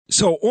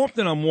So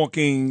often I'm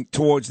walking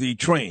towards the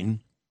train.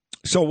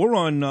 So we're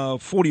on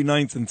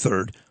 49th and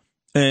 3rd.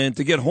 And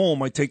to get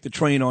home, I take the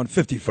train on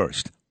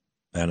 51st.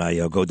 And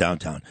I go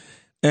downtown.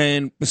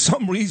 And for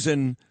some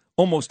reason,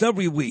 almost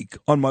every week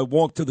on my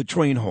walk to the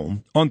train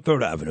home on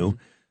 3rd Avenue,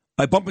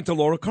 I bump into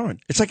Laura Curran.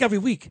 It's like every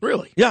week.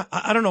 Really? Yeah,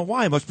 I don't know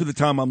why. It must be the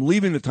time I'm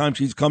leaving, the time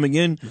she's coming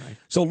in. Right.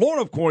 So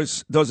Laura, of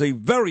course, does a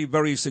very,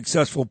 very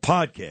successful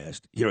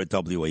podcast here at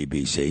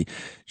WABC.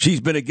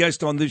 She's been a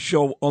guest on this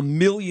show a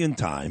million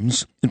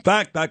times. In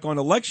fact, back on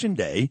Election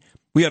Day,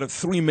 we had a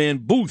 3-man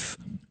booth,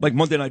 like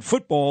Monday Night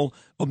Football,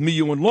 of me,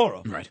 you, and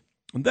Laura. Right.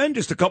 And then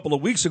just a couple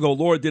of weeks ago,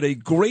 Laura did a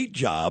great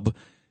job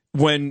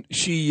when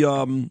she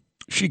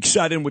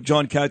sat in with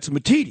John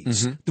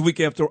Katzimatidis the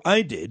week after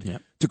I did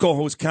to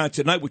co-host Cats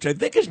at Night, which I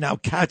think is now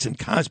Cats and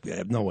Cosby. I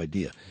have no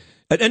idea.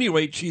 At any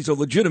rate, she's a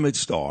legitimate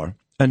star.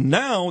 And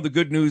now the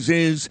good news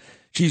is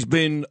she's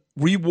been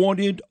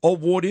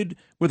awarded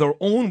with her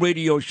own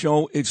radio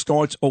show. It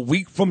starts a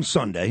week from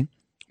Sunday.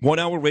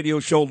 1-hour radio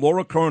show,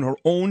 Laura Curran, her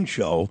own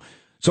show.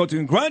 So to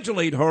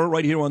congratulate her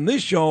right here on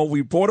this show,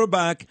 we brought her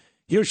back.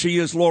 Here she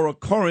is, Laura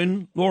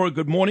Curran. Laura,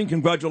 good morning.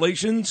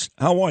 Congratulations.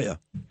 How are you?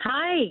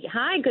 Hi.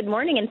 Good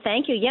morning, and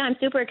thank you. Yeah, I'm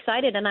super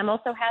excited, and I'm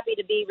also happy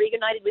to be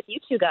reunited with you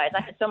two guys.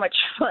 I had so much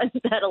fun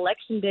that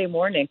Election Day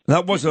morning.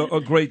 That was a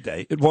great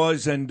day. It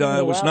was, and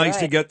it was nice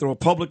to get the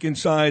Republican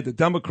side, the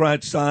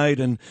Democrat side,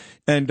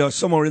 and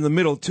somewhere in the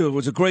middle, too. It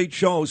was a great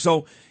show.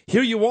 So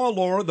here you are,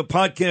 Laura. The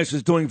podcast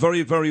is doing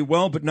very, very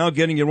well, but now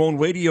getting your own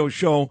radio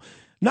show.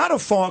 Not a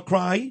far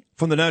cry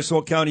from the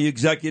Nassau County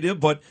Executive,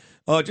 but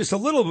just a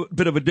little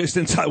bit of a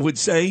distance, I would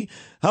say.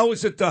 How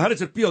is it? How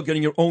does it feel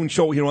getting your own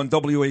show here on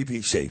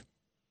WABC?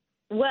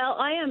 Well,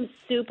 I am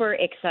super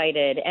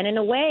excited, and in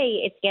a way,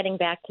 it's getting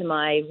back to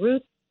my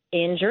roots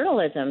in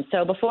journalism.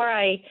 So before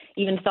I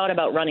even thought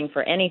about running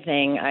for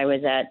anything, I was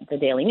at the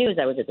Daily News,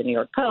 I was at the New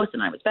York Post,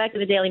 and I was back at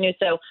the Daily News.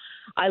 So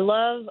I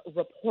love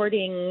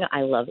reporting,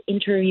 I love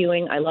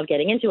interviewing, I love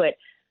getting into it.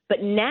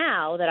 But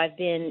now that I've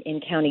been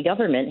in county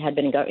government, had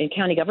been in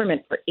county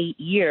government for 8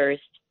 years,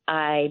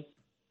 I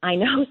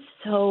know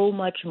so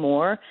much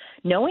more.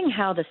 Knowing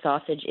how the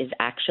sausage is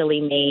actually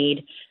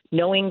made,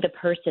 knowing the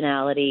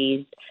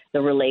personalities,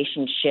 the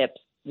relationships,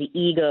 the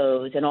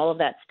egos, and all of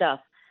that stuff,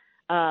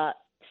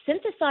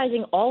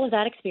 synthesizing all of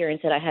that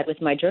experience that I had with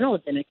my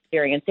journalism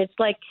experience, it's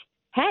like,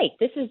 hey,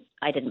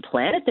 I didn't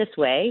plan it this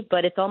way,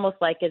 but it's almost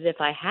like as if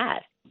I had.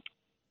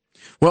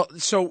 Well,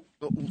 so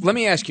let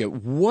me ask you,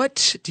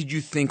 what did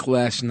you think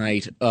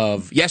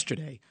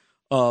yesterday,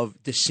 of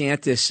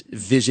DeSantis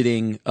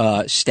visiting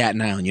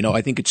Staten Island? You know,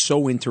 I think it's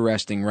so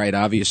interesting, right?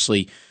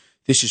 Obviously,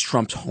 this is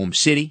Trump's home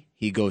city.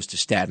 He goes to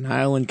Staten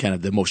Island, kind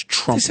of the most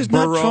Trump borough. This is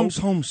not Trump's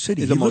home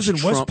city. He lives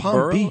in West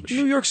Palm Beach.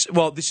 New York's.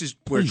 Well, this is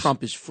where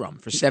Trump is from.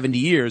 For 70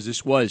 years,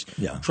 this was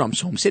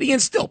Trump's home city.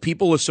 And still,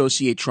 people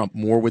associate Trump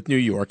more with New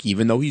York,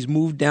 even though he's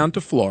moved down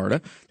to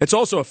Florida. That's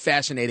also a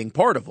fascinating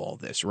part of all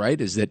this,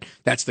 right, is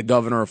that's the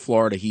governor of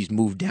Florida he's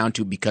moved down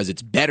to because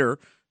it's better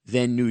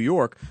than New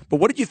York. But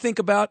what do you think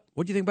about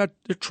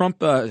the Trump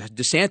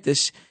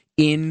DeSantis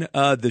in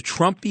the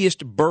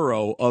Trumpiest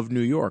borough of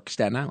New York,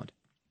 Staten Island?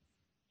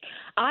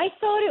 I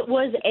thought it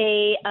was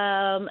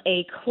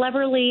a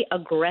cleverly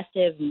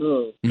aggressive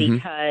move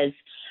because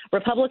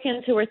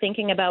Republicans who are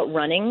thinking about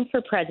running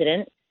for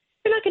president,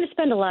 they're not going to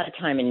spend a lot of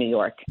time in New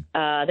York.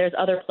 There's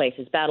other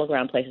places,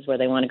 battleground places where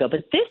they want to go.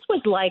 But this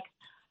was like,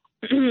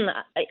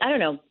 I don't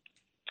know,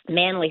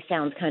 manly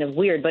sounds kind of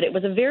weird, but it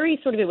was a very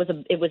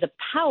it was a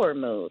power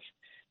move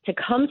to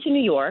come to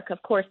New York,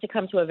 of course, to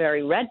come to a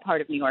very red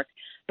part of New York.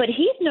 But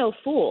he's no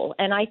fool.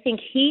 And I think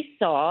he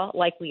saw,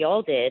 like we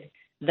all did,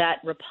 that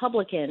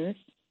Republicans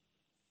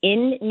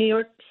in New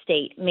York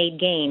State made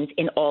gains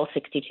in all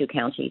 62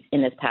 counties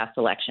in this past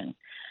election.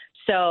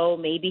 So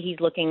maybe he's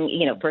looking,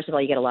 first of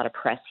all, you get a lot of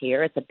press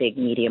here. It's a big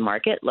media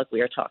market. Look,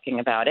 we are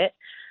talking about it.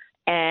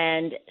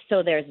 And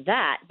so there's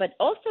that. But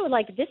also,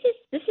 this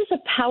is a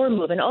power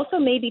move. And also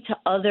maybe to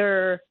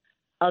other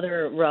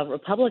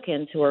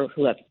Republicans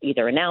who have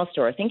either announced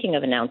or are thinking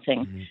of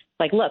announcing,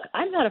 look,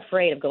 I'm not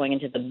afraid of going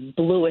into the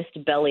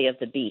bluest belly of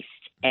the beast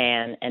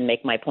and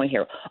make my point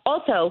here.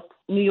 Also,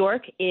 New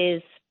York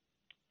is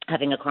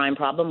having a crime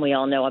problem. We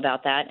all know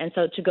about that. And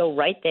so to go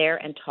right there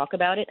and talk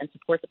about it and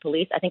support the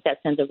police, I think that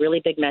sends a really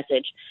big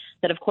message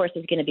that, of course,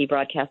 is going to be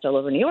broadcast all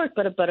over New York,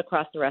 but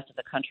across the rest of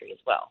the country as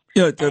well.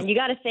 Yeah, and you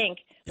got to think,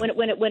 when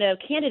a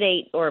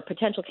candidate or a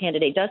potential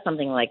candidate does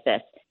something like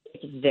this,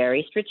 it's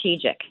very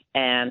strategic.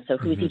 And so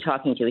who's he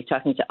talking to? He's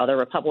talking to other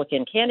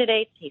Republican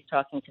candidates. He's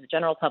talking to the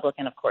general public.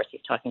 And, of course,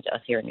 he's talking to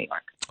us here in New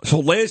York. So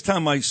last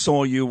time I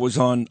saw you was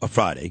on a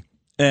Friday,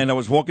 and I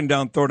was walking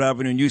down 3rd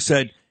Avenue, and you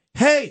said,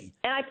 hey.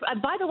 And I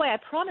by the way, I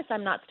promise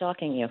I'm not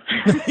stalking you.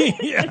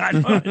 Yeah,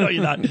 I know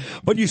you're not.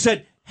 But you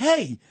said,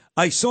 hey,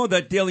 I saw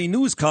that Daily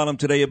News column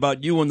today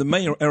about you and the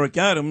mayor, Eric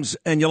Adams,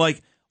 and you're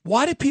like,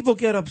 why do people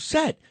get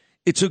upset?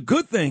 It's a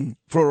good thing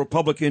for a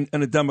Republican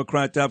and a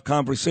Democrat to have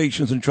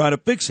conversations and try to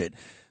fix it.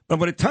 But I'm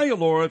going to tell you,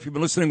 Laura, if you've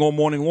been listening all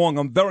morning long,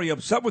 I'm very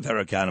upset with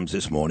Eric Adams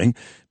this morning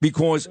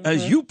because,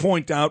 as you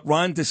point out,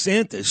 Ron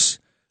DeSantis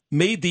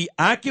made the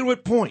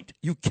accurate point.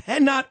 You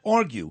cannot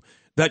argue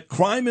that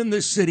crime in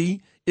this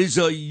city is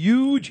a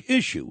huge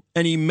issue.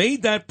 And he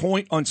made that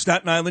point on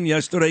Staten Island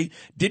yesterday,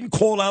 didn't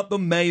call out the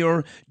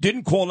mayor,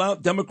 didn't call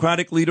out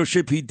Democratic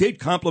leadership. He did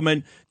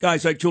compliment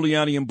guys like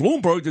Giuliani and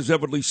Bloomberg,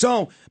 deservedly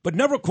so, but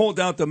never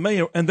called out the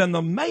mayor. And then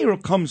the mayor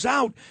comes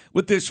out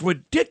with this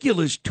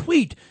ridiculous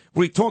tweet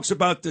where he talks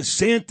about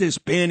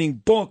DeSantis banning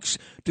books,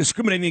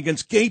 discriminating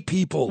against gay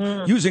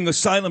people, using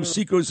asylum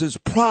seekers as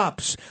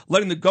props,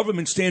 letting the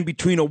government stand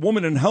between a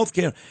woman and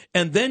healthcare,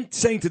 and then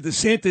saying to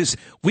DeSantis,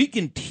 we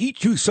can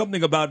teach you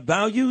something about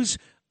values.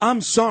 I'm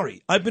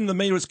sorry. I've been in the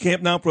mayor's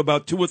camp now for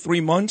about 2 or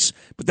 3 months,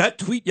 but that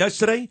tweet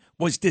yesterday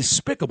was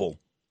despicable.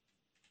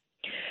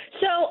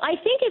 So I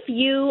think if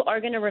you are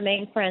going to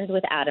remain friends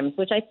with Adams,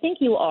 which I think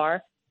you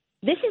are,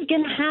 this is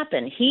going to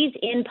happen. He's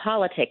in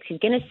politics. He's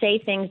going to say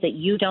things that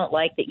you don't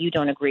like, that you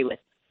don't agree with.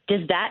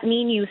 Does that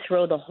mean you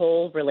throw the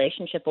whole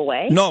relationship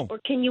away? No. Or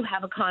can you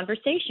have a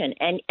conversation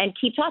and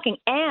keep talking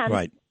and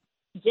Right.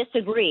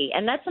 disagree?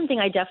 And that's something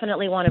I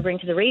definitely want to bring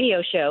to the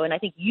radio show, and I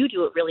think you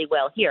do it really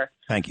well here.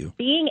 Thank you.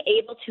 Being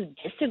able to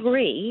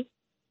disagree,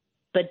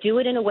 but do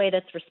it in a way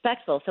that's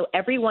respectful so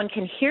everyone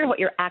can hear what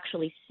you're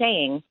actually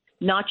saying,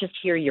 not just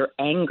hear your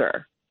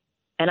anger.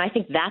 And I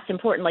think that's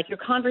important. Like your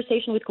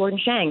conversation with Gordon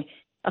Chang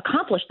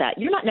accomplished that.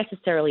 You're not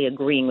necessarily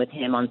agreeing with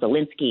him on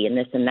Zelensky and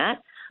this and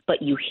that,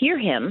 but you hear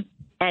him,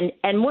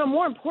 and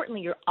more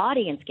importantly, your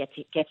audience gets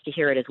to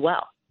hear it as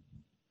well.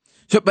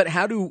 So, but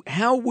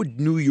how would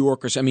New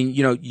Yorkers? I mean,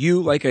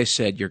 you, like I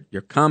said, you're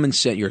a common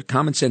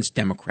sense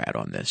Democrat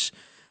on this.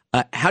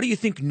 How do you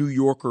think New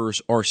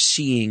Yorkers are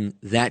seeing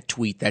that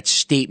tweet, that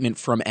statement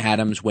from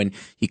Adams when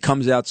he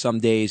comes out some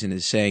days and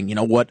is saying, you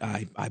know what,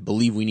 I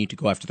believe we need to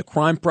go after the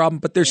crime problem,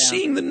 but they're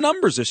seeing the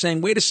numbers. They're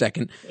saying, wait a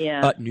second,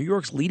 New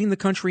York's leading the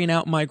country in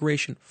out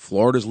migration.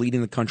 Florida's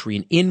leading the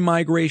country in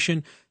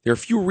migration. There are a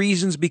few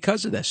reasons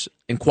because of this,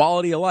 and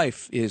quality of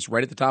life is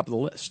right at the top of the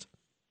list.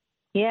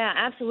 Yeah,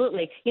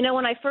 absolutely.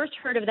 When I first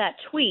heard of that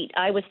tweet,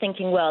 I was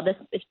thinking, well, this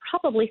is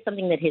probably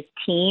something that his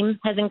team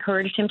has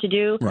encouraged him to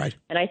do. Right.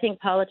 And I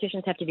think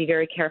politicians have to be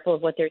very careful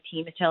of what their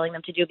team is telling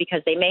them to do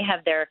because they may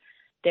have their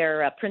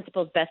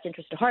principal's best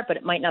interest at heart, but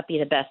it might not be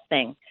the best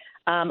thing.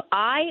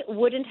 I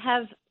wouldn't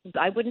have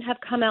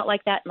come out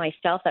like that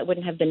myself. That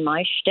wouldn't have been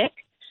my shtick.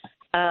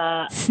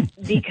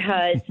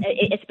 Because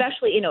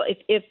especially,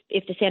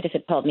 if DeSantis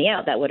had called me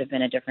out, that would have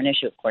been a different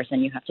issue, of course,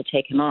 and you have to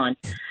take him on.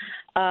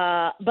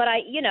 But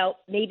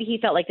maybe he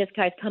felt like this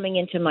guy's coming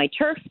into my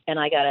turf and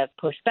I got to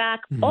push back.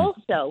 Mm-hmm.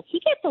 Also, he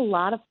gets a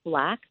lot of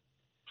flack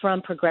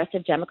from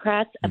progressive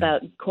Democrats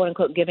about, quote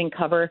unquote, giving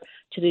cover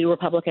to the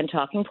Republican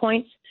talking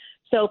points.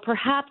 So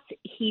perhaps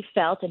he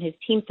felt and his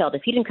team felt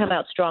if he didn't come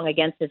out strong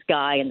against this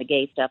guy and the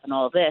gay stuff and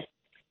all of this,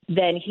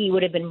 then he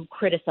would have been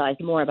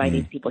criticized more by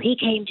these people. He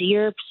came to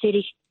your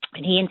city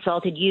and he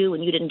insulted you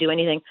and you didn't do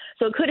anything.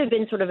 So it could have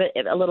been sort of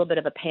a little bit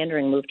of a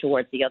pandering move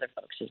towards the other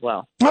folks as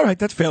well. All right,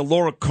 that's fair.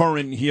 Laura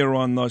Curran here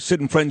on Sid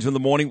and Friends in the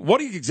Morning.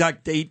 What is the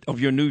exact date of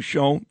your new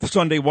show?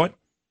 Sunday what?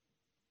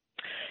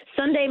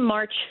 Sunday,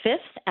 March 5th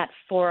at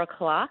 4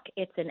 o'clock.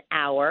 It's an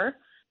hour.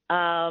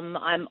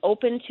 I'm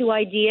open to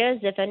ideas.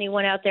 If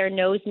anyone out there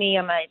knows me,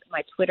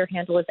 my Twitter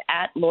handle is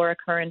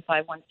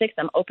 @LauraCurran516.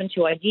 I'm open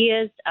to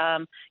ideas.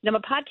 My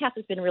podcast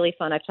has been really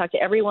fun. I've talked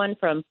to everyone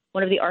from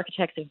one of the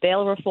architects of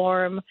bail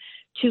reform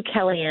to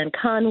Kellyanne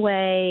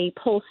Conway,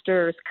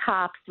 pollsters,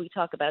 cops. We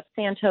talk about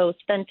Santos,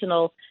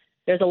 fentanyl.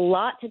 There's a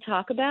lot to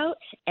talk about,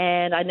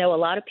 and I know a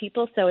lot of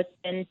people, so it's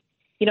been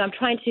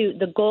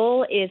the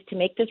goal is to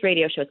make this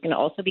radio show. It's going to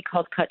also be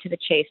called Cut to the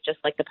Chase, just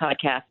like the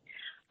podcast.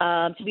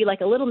 To be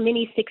like a little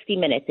mini 60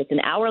 minutes. It's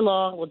an hour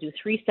long. We'll do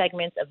 3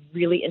 segments of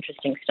really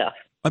interesting stuff.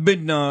 I've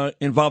been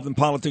involved in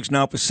politics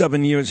now for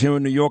 7 years here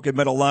in New York. I've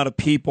met a lot of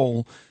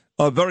people,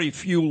 very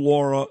few,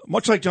 Laura,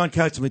 much like John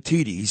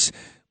Catsimatidis,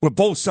 where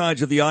both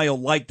sides of the aisle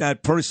like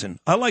that person.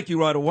 I like you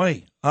right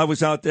away. I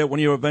was out there at one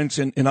of your events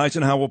in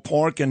Eisenhower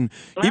Park. And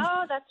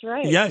that's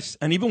right. Yes,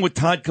 and even with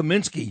Todd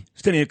Kaminsky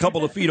standing a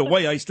couple of feet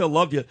away, I still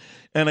love you.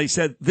 And I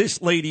said,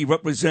 this lady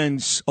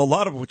represents a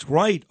lot of what's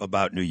right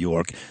about New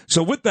York.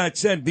 So with that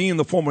said, being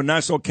the former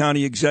Nassau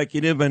County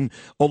executive and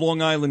a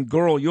Long Island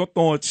girl, your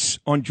thoughts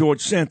on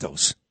George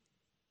Santos?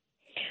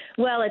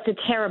 Well, it's a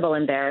terrible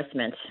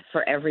embarrassment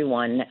for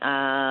everyone.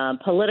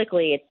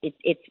 Politically,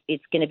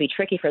 it's going to be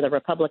tricky for the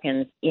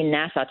Republicans in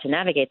Nassau to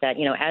navigate that.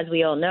 As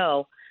we all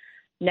know,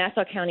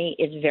 Nassau County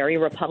is very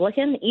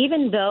Republican,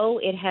 even though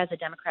it has a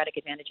Democratic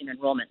advantage in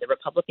enrollment. The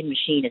Republican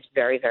machine is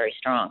very, very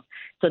strong.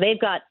 So they've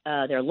got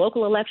their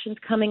local elections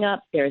coming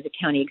up. There's a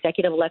county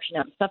executive election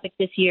out in Suffolk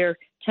this year.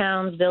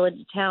 Towns,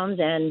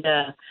 and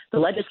the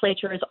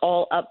legislature is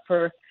all up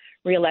for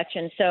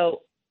re-election.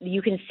 So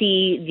you can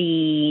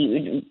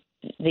see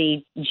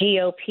the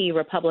GOP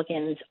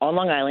Republicans on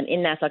Long Island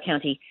in Nassau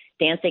County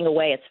dancing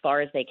away as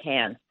far as they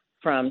can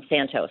from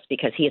Santos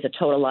because he is a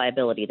total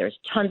liability. There's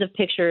tons of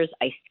pictures.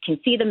 I can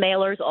see the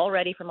mailers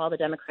already from all the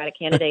Democratic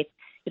candidates.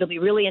 it'll be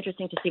really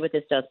interesting to see what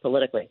this does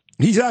politically.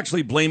 He's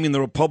actually blaming the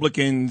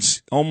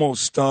Republicans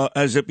almost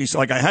as if he's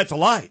like, I had to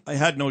lie. I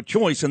had no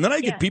choice. And then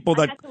I get people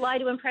that... I had to lie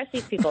to impress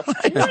these people.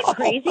 Isn't that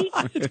crazy?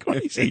 It's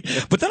crazy.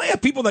 But then I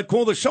have people that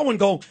call the show and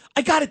go,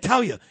 I got to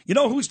tell you, you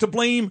know who's to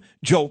blame?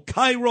 Joe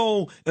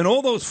Cairo and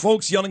all those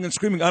folks yelling and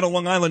screaming out of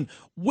Long Island.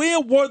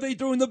 Where were they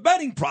during the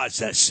vetting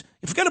process?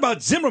 You forget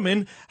about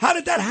Zimmerman. How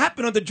did that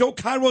happen under Joe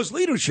Cairo's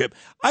leadership?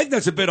 I think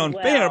that's a bit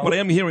unfair, but I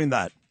am hearing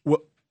that.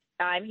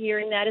 I'm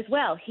hearing that as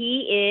well.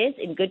 He is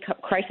in good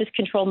crisis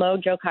control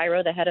mode. Joe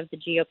Cairo, the head of the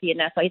GOP in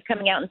Nassau, he's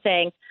coming out and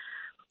saying,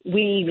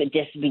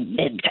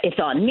 it's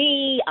on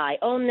me. I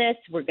own this.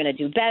 We're going to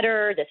do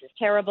better. This is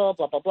terrible,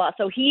 blah, blah, blah.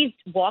 So he's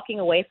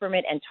walking away from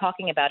it and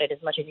talking about it as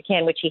much as he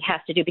can, which he has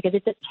to do because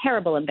it's a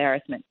terrible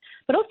embarrassment.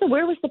 But also,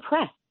 where was the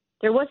press?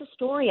 There was a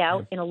story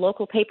out in a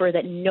local paper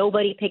that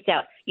nobody picked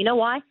out. You know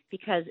why?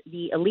 Because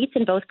the elites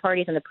in both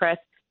parties and the press,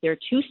 they're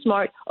too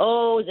smart.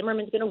 Oh,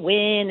 Zimmerman's going to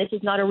win. This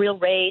is not a real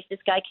race. This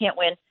guy can't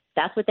win.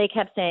 That's what they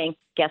kept saying.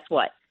 Guess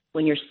what?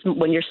 When you're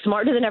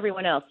smarter than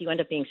everyone else, you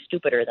end up being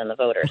stupider than the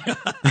voters.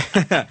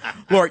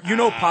 Laura, you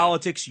know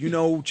politics. You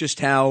know just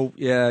how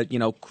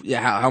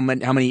how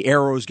many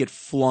arrows get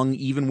flung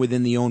even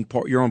within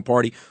your own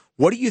party.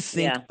 What do you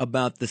think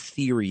about the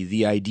theory,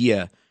 the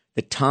idea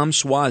that Tom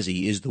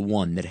Suozzi is the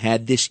one that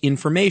had this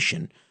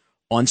information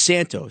on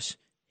Santos,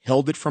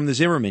 held it from the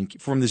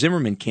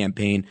Zimmerman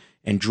campaign,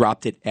 and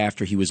dropped it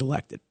after he was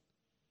elected?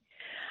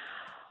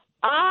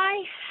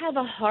 I have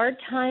a hard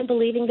time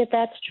believing that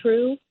that's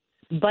true,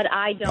 but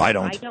I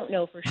don't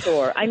know for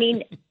sure. I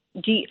mean,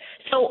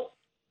 so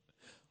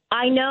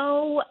I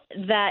know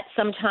that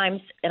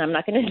sometimes, and I'm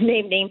not going to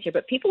name names here,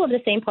 but people of the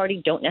same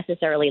party don't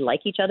necessarily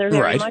like each other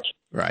very much,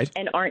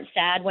 and aren't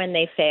sad when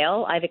they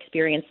fail. I've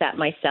experienced that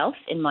myself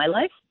in my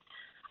life.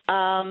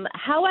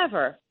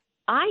 However,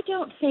 I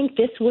don't think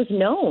this was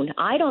known.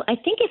 I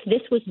think if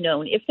this was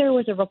known, if there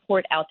was a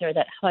report out there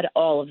that had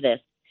all of this,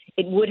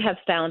 it would have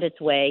found its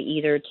way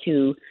either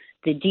to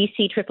the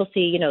D.C.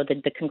 CCC,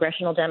 the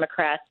congressional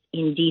Democrats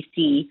in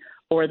D.C.,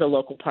 or the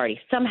local party.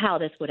 Somehow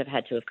this would have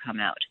had to have come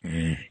out.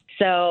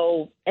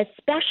 So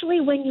especially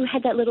when you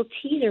had that little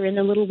teaser in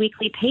the little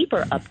weekly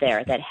paper up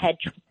there that had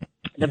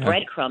the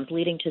breadcrumbs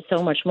leading to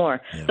so much more.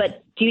 Yeah.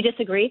 But do you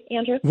disagree,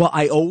 Andrew? Well,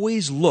 I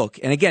always look,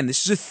 and again,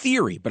 this is a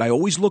theory, but I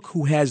always look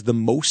who has the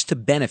most to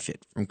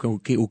benefit from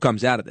who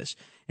comes out of this.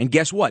 And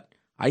guess what?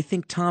 I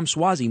think Tom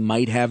Suozzi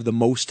might have the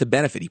most to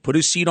benefit. He put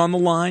his seat on the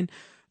line.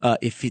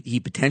 If he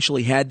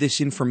potentially had this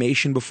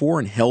information before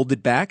and held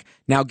it back,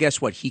 now guess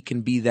what? He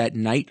can be that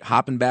knight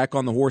hopping back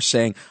on the horse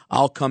saying,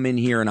 I'll come in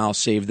here and I'll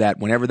save that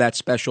whenever that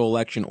special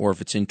election, or if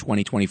it's in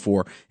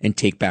 2024, and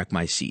take back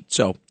my seat.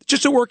 So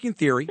just a working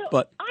theory. So,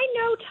 but I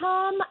know,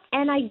 Tom,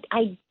 and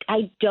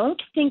I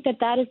don't think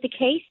that is the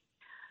case.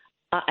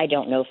 I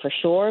don't know for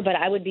sure, but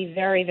I would be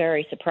very,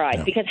 very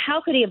surprised because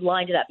how could he have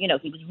lined it up?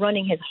 He was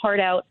running his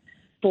heart out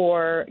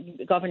for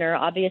governor.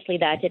 Obviously,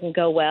 that didn't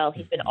go well.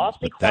 He's been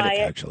awfully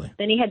quiet. Actually.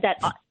 Then he had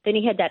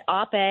that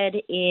op-ed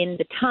in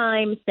the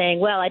Times saying,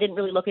 "Well, I didn't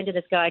really look into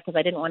this guy because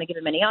I didn't want to give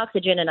him any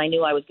oxygen, and I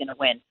knew I was going to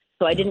win.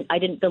 So I didn't.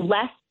 The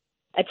less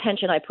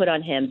attention I put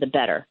on him, the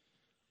better."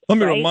 Let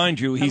me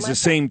remind you, he's the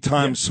same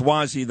Tom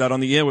Suozzi that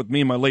on the air with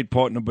me, my late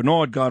partner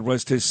Bernard, God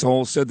rest his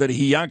soul, said that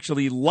he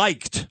actually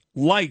liked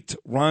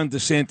Ron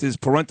DeSantis'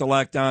 parental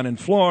act down in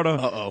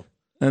Florida.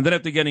 And then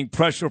after getting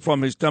pressure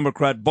from his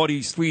Democrat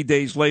buddies 3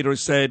 days later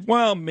said,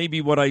 well,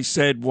 maybe what I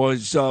said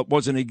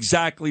wasn't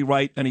exactly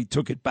right, and he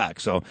took it back.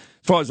 So as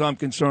far as I'm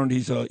concerned,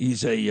 he's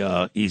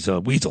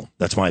a weasel.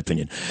 That's my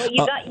opinion. Well,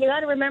 you got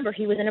to remember,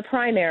 he was in a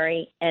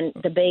primary, and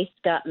the base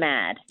got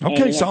mad. Okay,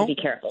 and you have to be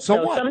careful.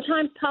 So what?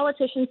 Sometimes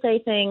politicians say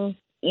things,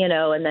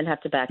 and then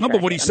have to backtrack. No,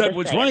 but what he said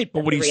was right.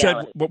 But what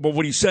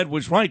he said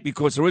was right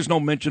because there is no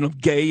mention of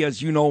gay,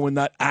 as you know, in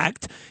that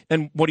act.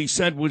 And what he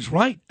said was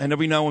right. And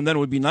every now and then it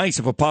would be nice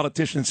if a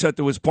politician said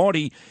to his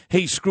party,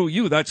 "Hey, screw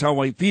you. That's how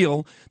I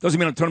feel." Doesn't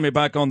mean I'm turning me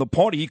back on the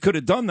party. He could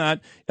have done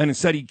that, and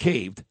instead he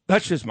caved.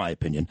 That's just my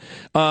opinion.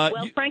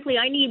 Frankly,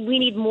 we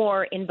need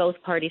more in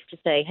both parties to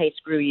say, "Hey,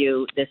 screw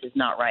you. This is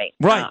not right."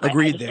 Right.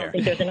 Agreed. I don't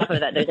think there's enough of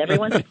that.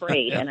 Everyone's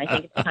afraid, and I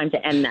think it's time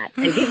to end that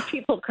and give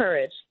people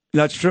courage.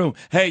 That's true.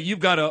 Hey,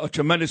 you've got a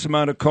tremendous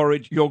amount of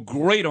courage. You're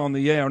great on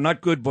the air. Not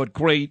good, but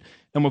great.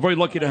 And we're very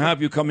lucky to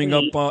have you coming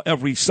up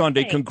every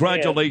Sunday.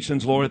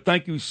 Congratulations, Laura.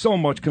 Thank you so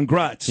much.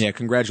 Congrats. Yeah,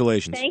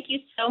 congratulations. Thank you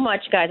so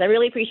much, guys. I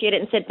really appreciate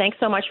it. And Sid, thanks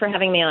so much for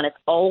having me on. It's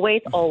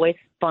always, always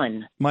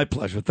fun. My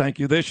pleasure. Thank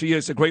you. There she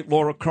is, the great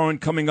Laura Curran,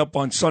 coming up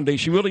on Sunday.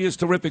 She really is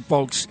terrific,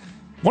 folks.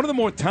 One of the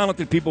more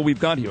talented people we've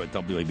got here at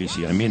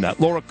WABC. I mean that.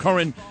 Laura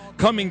Curran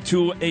coming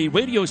to a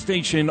radio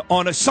station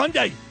on a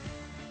Sunday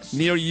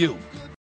near you.